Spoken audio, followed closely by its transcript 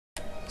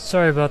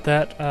Sorry about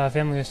that.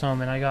 Family was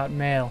home and I got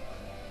mail.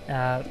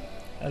 I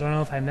don't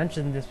know if I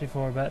mentioned this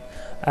before, but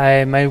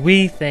my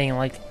Wii thing,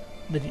 like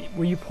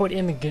where you put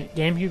in the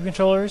GameCube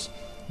controllers,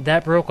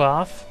 that broke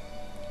off.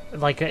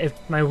 Like if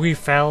my Wii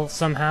fell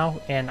somehow,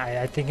 and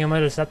I think I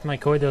might have stepped my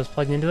cord that was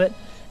plugged into it,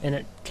 and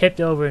it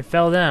tipped over and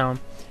fell down,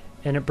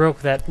 and it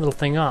broke that little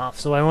thing off.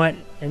 So I went,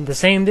 and the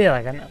same day,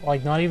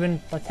 like not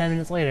even like 10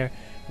 minutes later,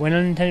 went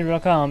on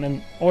Nintendo.com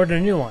and ordered a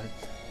new one.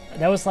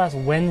 That was last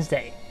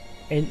Wednesday.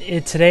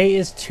 And today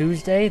is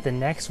Tuesday, the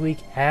next week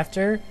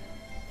after,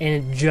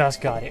 and it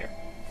just got here.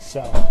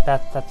 So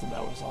that's what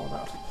that was all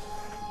about.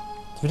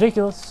 It's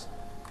ridiculous.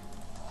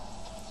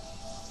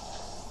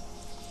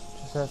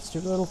 Just that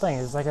stupid little thing.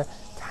 It's like a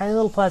tiny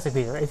little plastic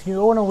piece. If you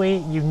own a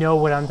Wii, you know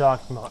what I'm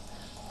talking about.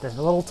 There's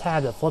a little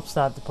tab that flips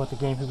up to put the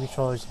GameCube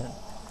controllers in.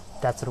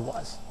 That's what it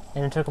was.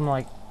 And it took them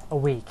like a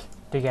week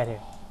to get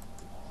here.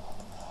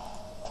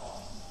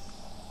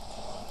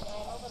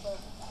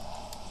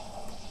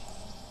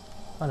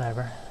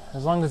 Whatever.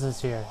 As long as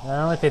it's here. I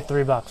only paid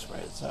 $3 for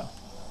it, so.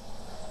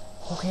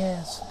 Who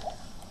cares?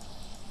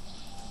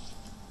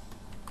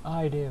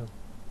 I do.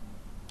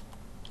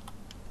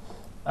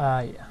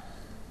 Yeah.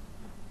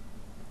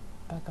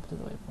 Back up to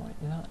the waypoint.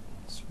 You know what?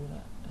 Screw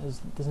that.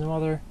 There's no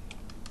other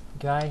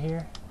guy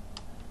here.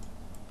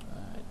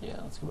 Alright, yeah,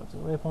 let's go up to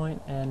the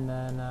waypoint and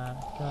then,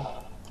 go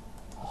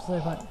up to the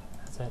waypoint.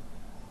 That's it.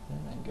 And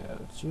then go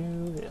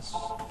to this.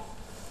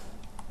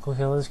 We'll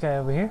kill this guy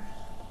over here.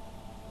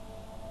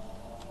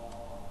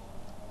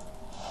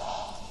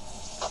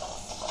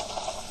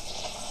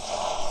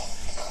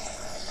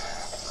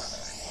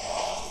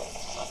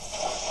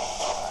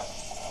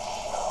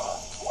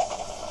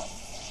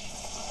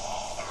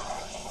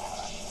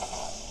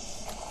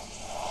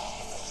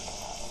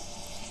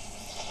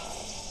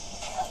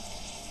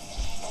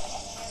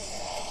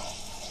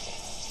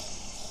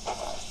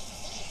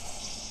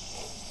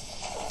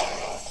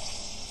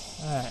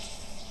 Alright.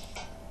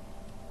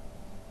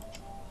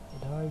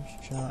 Dodge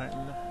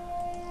charm.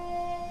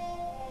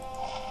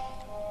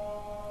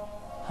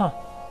 Huh,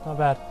 not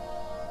bad.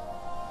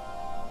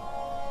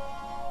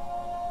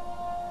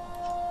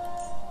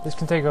 This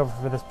can take over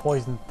for this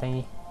poison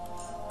thingy.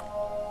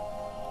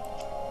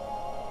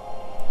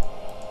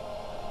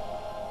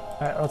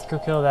 Alright, let's go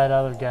kill that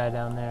other guy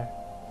down there.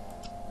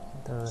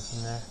 Throw this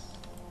in there.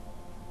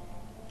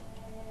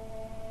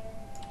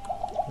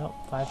 Nope,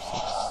 5, 6.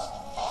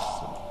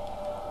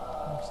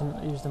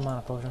 Use the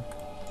mana potion.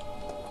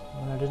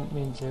 And I didn't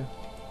mean to.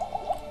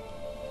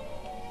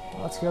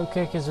 Let's go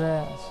kick his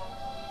ass.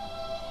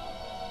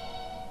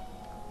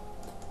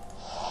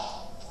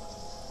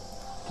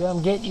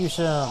 Come get you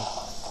some.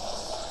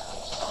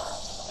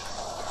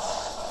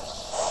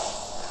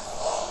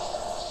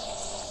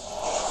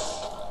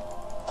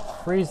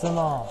 Freeze them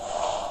all.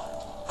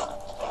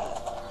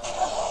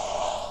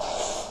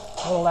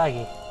 A little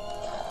laggy.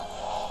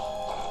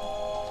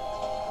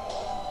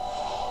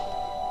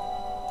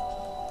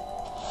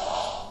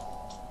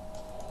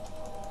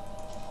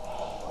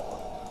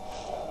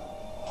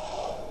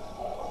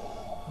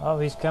 Oh,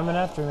 he's coming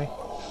after me.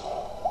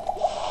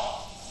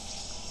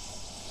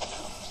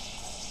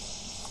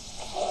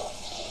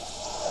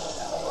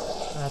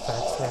 That's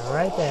right, stay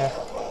right there.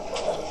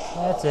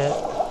 That's it.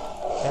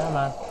 Come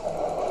on.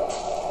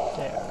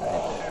 There,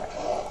 right there.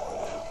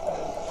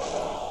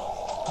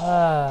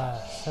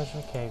 Ah, such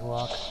a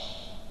cakewalk.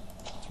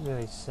 It's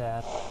really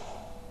sad.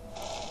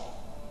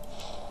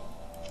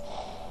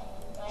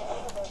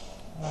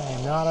 I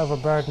am not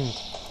overburdened.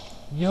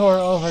 You're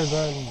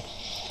overburdened.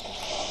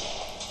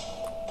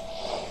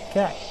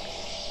 Okay.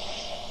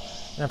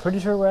 And I'm pretty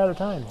sure we're out of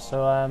time,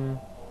 so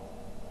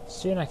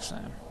see you next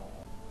time.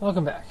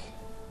 Welcome back.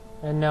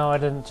 And no, I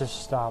didn't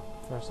just stop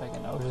for a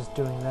second. I was just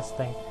doing this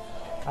thing.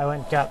 I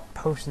went and got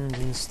potions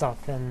and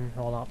stuff, and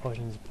well, not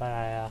potions, but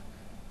I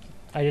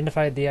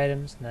identified the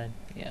items, and then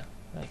yeah,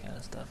 that kind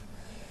of stuff.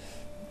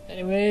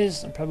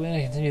 Anyways, I'm probably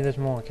gonna continue this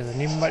more because I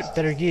need much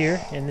better gear,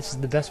 and this is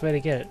the best way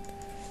to get it.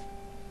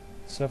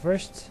 So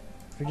first,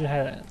 Frigid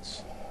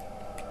Highlands.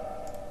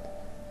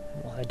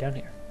 We'll head down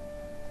here.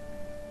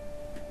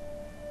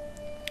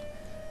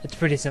 It's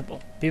pretty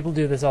simple. People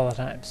do this all the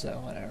time, so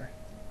whatever.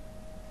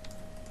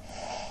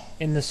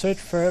 In the search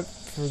for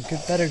good,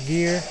 better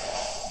gear,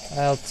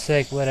 I'll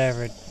take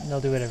whatever.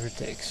 I'll do whatever it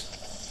takes.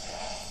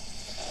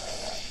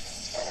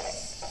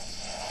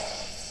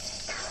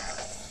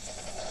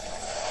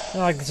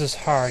 Not like this is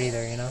hard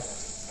either, you know.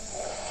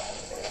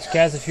 Just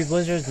catch a few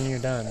blizzards and you're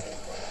done.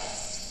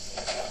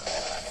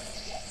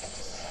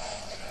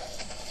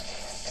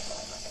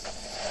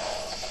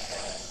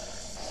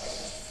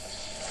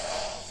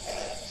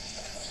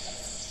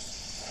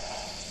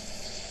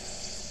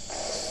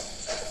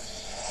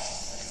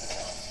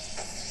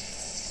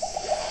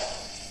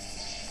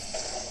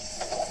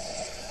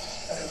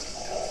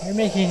 You're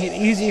making it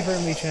easy for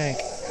me, Shank.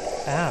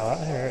 Ow,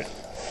 that hurt.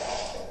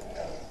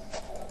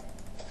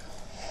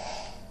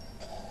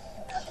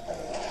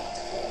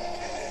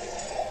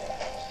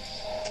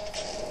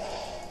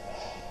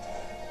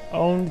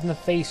 Owned in the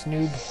face,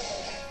 noob.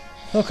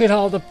 Look at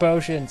all the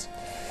potions.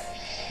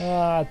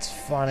 Ah, it's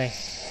funny.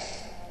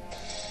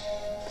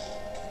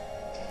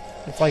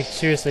 It's like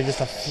seriously just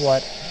a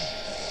flood.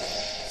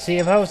 See,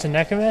 if I was a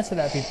necromancer,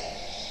 that'd be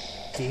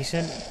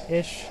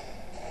decent-ish.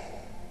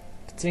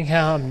 But seeing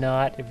how I'm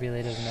not, it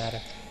really doesn't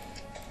matter.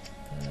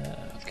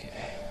 Okay.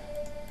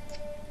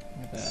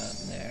 Look at that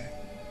there.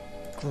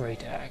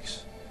 Great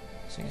axe.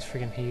 This thing is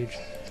freaking huge.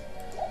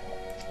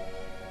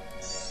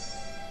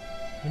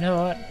 You know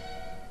what?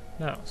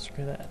 No,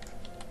 screw that.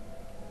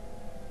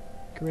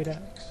 Great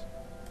axe.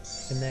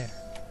 In there.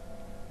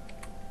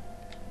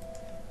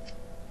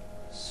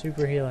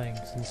 Super healings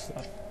and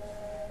stuff.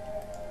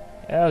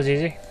 Yeah, that was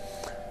easy.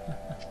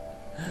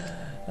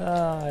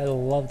 I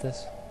love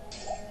this.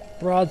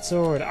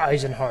 Broadsword.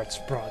 Eisenhart's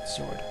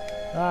broadsword.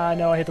 Ah,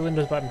 no, I hit the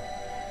Windows button.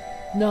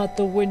 Not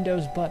the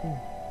Windows button.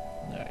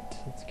 Alright,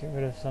 let's get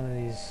rid of some of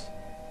these.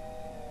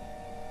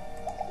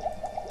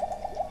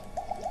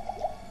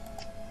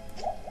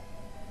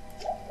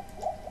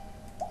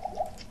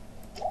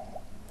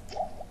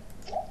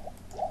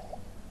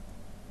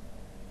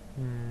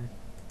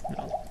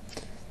 No.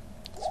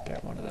 Spare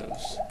one of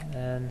those.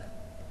 And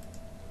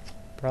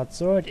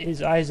broadsword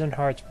is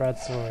Eisenhart's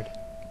broadsword.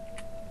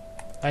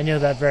 I know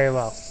that very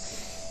well.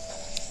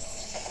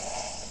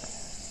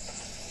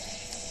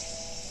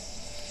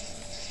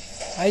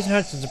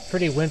 Eisenhart's is a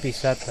pretty wimpy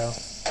set, though.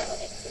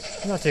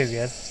 Not too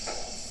good.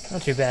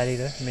 Not too bad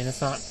either. I mean,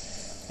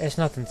 it's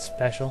nothing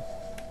special.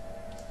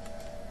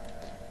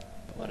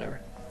 But whatever.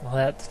 I'll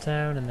head to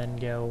town and then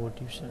go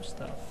do some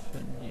stuff,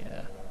 and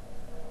yeah.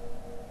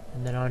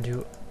 And then on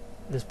to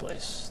this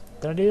place.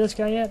 Did I do this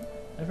guy yet?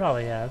 I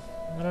probably have.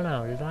 I don't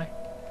know, did I?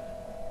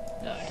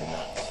 No, I did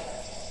not.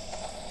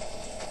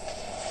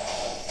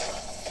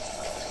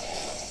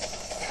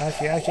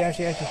 Actually.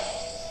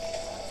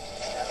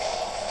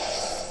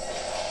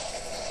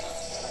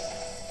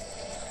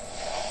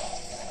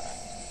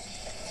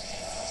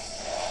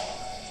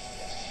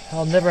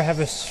 I'll never have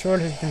a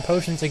shortage in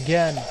potions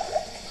again.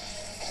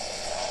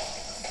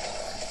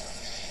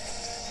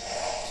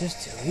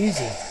 Just too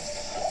easy.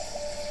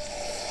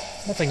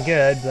 Nothing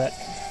good, but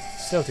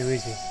still too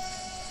easy.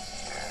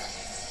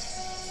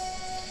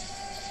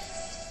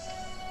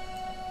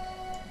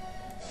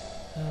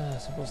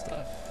 Simple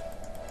stuff.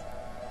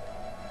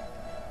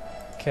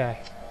 Okay.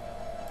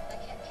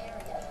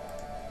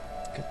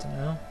 Good to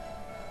know.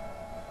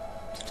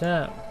 To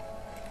town.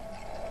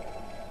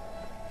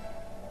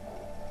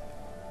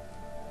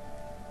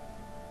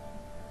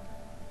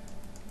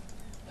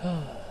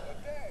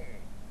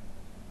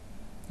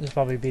 This will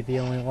probably be the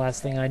only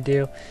last thing I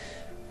do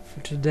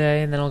for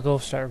today, and then I'll go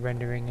start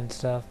rendering and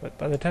stuff. But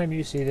by the time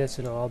you see this,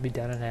 it'll all be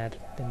done and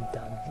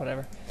done.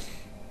 Whatever.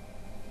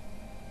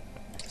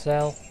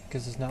 Sell,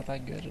 because it's not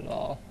that good at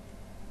all.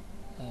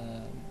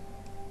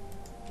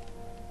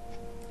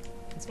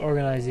 Let's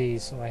organize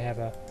these so I have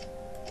a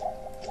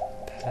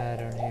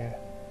pattern here.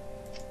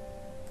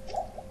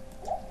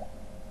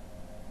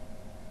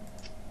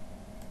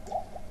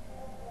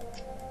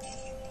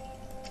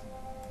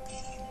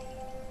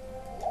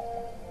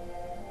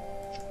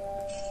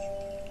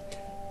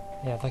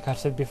 Yeah, like I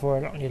said before, I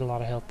don't need a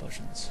lot of health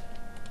potions.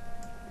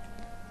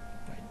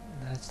 Wait,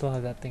 I still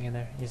have that thing in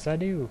there. Yes, I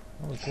do.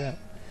 Holy crap.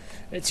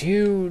 It's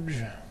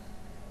huge!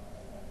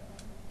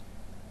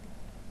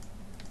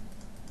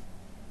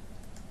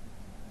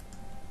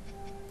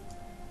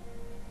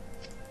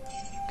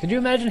 Could you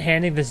imagine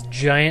handing this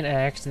giant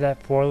axe to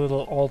that poor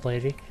little old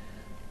lady?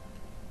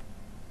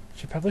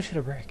 She probably should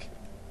have brick.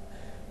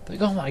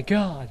 Like, oh my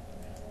god!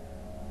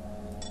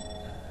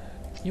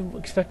 You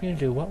expect me to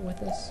do what with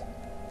this?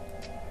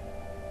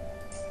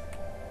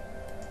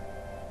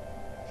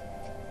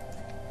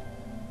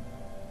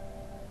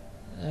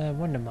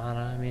 One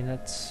mana. I mean,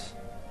 it's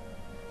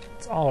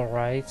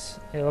alright.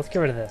 Yeah, let's get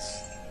rid of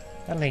this.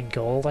 I don't need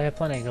gold. I have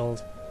plenty of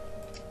gold.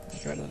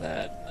 Get rid of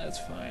that. That's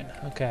fine.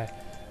 Okay.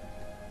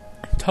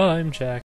 Time check.